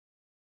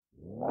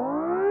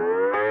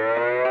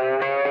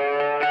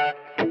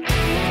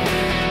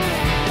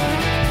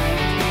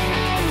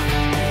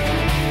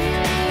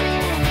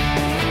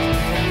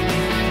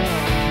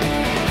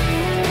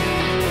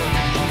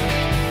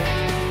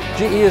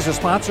is a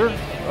sponsor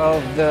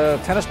of the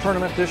tennis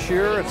tournament this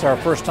year. It's our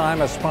first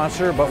time as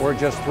sponsor, but we're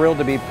just thrilled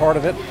to be part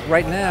of it.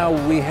 Right now,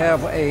 we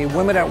have a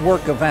Women at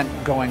Work event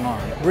going on.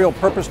 The real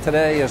purpose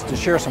today is to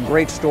share some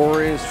great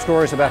stories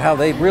about how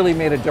they really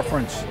made a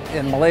difference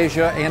in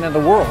Malaysia and in the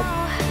world.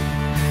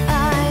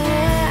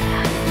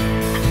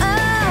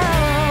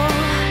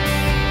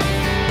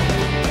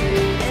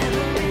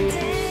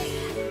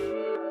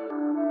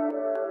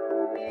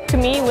 To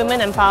me,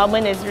 women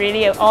empowerment is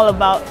really all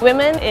about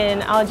women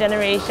in our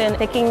generation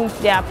taking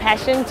their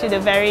passion to the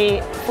very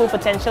full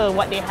potential of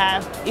what they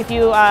have. If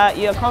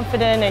you're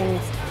confident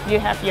and you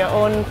have your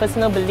own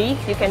personal belief,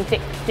 you can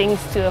take things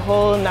to a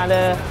whole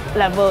nother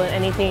level in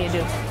anything you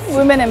do.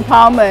 Women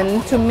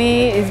empowerment to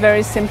me is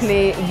very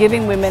simply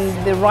giving women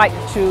the right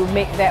to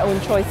make their own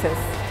choices.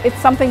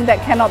 It's something that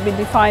cannot be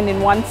defined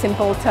in one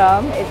simple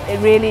term. It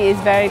really is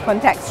very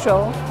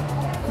contextual.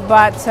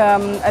 But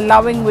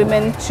allowing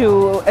women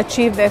to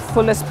achieve their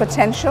fullest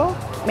potential,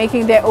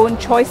 making their own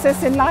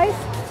choices in life,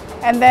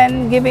 and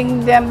then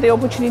giving them the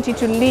opportunity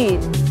to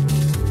lead.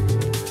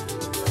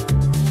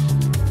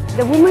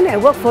 The Women at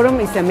Work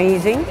Forum is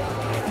amazing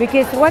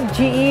because what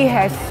GE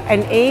has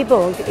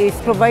enabled is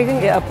providing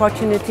the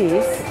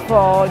opportunities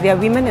for their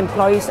women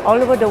employees all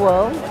over the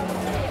world.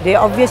 They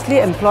obviously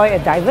employ a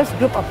diverse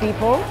group of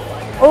people.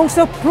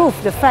 Also prove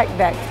the fact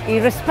that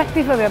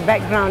irrespective of your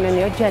background and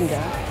your gender,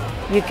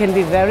 you can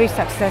be very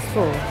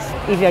successful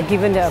if you're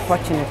given the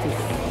opportunities.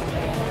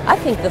 I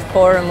think the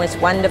forum was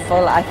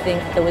wonderful. I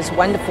think there was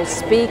wonderful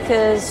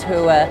speakers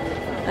who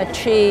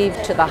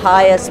achieved to the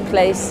highest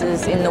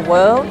places in the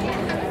world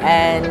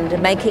and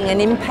making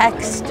an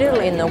impact still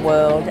in the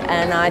world.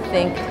 And I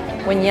think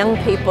when young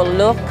people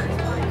look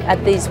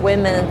at these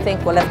women and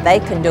think, well, if they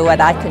can do it,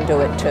 I can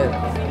do it too.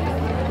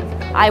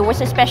 I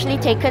was especially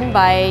taken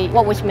by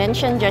what was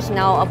mentioned just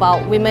now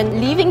about women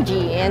leaving GE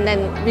and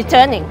then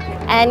returning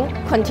and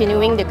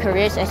continuing their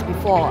careers as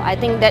before. I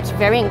think that's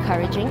very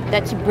encouraging.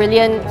 That's a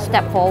brilliant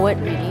step forward,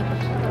 really.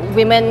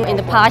 Women in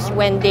the past,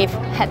 when they've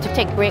had to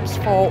take breaks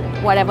for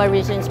whatever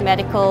reasons,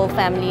 medical,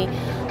 family,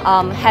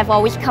 have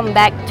always come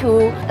back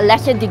to a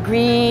lesser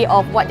degree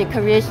of what their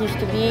careers used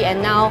to be,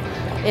 and now,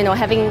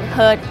 having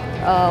heard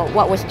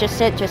what was just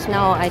said just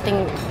now, I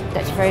think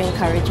that's very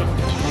encouraging.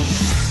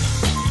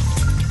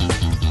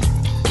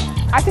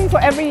 I think for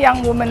every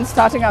young woman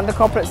starting out in the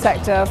corporate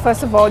sector,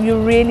 first of all, you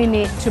really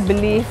need to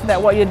believe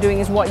that what you're doing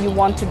is what you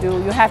want to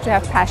do. You have to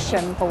have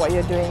passion for what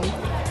you're doing.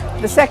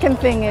 The second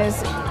thing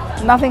is,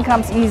 nothing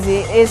comes easy,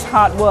 it is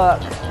hard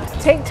work.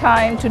 Take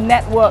time to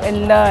network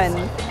and learn.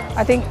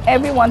 I think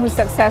everyone who's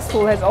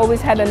successful has always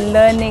had a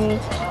learning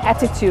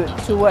attitude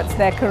towards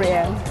their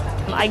career.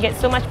 I get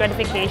so much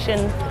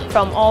gratification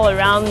from all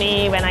around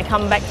me when I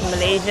come back to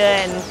Malaysia,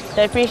 and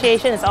the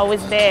appreciation is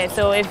always there.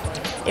 So if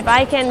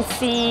I can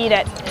see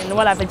that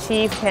what I've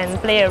achieved can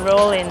play a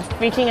role in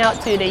reaching out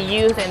to the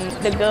youth and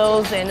the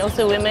girls and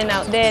also women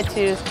out there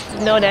to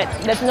know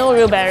that there's no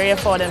real barrier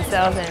for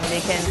themselves, and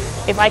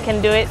if I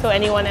can do it, so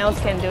anyone else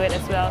can do it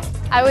as well.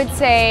 I would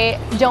say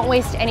don't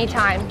waste any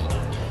time.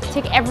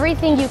 Take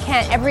everything you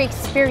can, every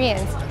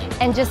experience,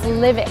 and just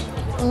live it.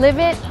 Live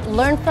it,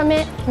 learn from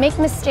it, make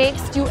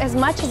mistakes, do as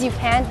much as you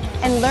can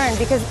and learn,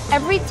 because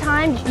every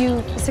time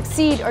you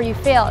succeed or you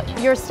fail,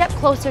 you're a step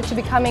closer to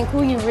becoming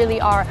who you really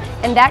are.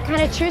 And that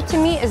kind of truth to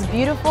me is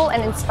beautiful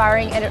and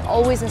inspiring, and it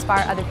always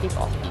inspires other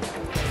people.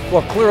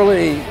 Well,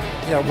 clearly,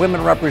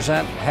 women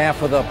represent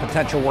half of the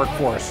potential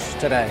workforce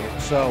today.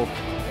 So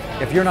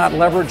if you're not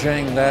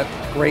leveraging that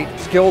great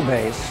skill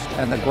base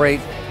and the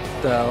great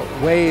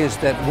ways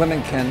that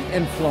women can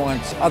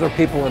influence other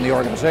people in the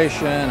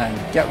organization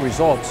and get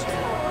results,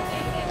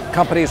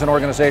 companies and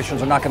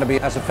organizations are not going to be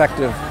as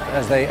effective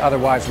as they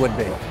otherwise would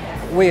be.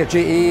 We at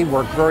GE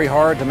work very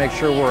hard to make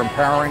sure we're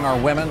empowering our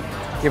women,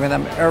 giving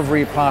them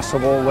every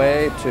possible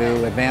way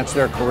to advance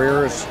their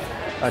careers,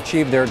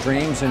 achieve their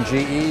dreams in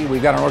GE.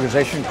 We've got an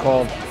organization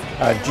called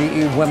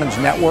GE Women's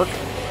Network,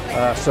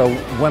 so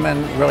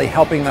women really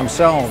helping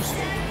themselves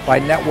by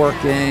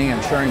networking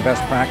and sharing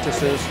best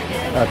practices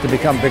to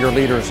become bigger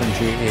leaders in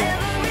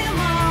GE.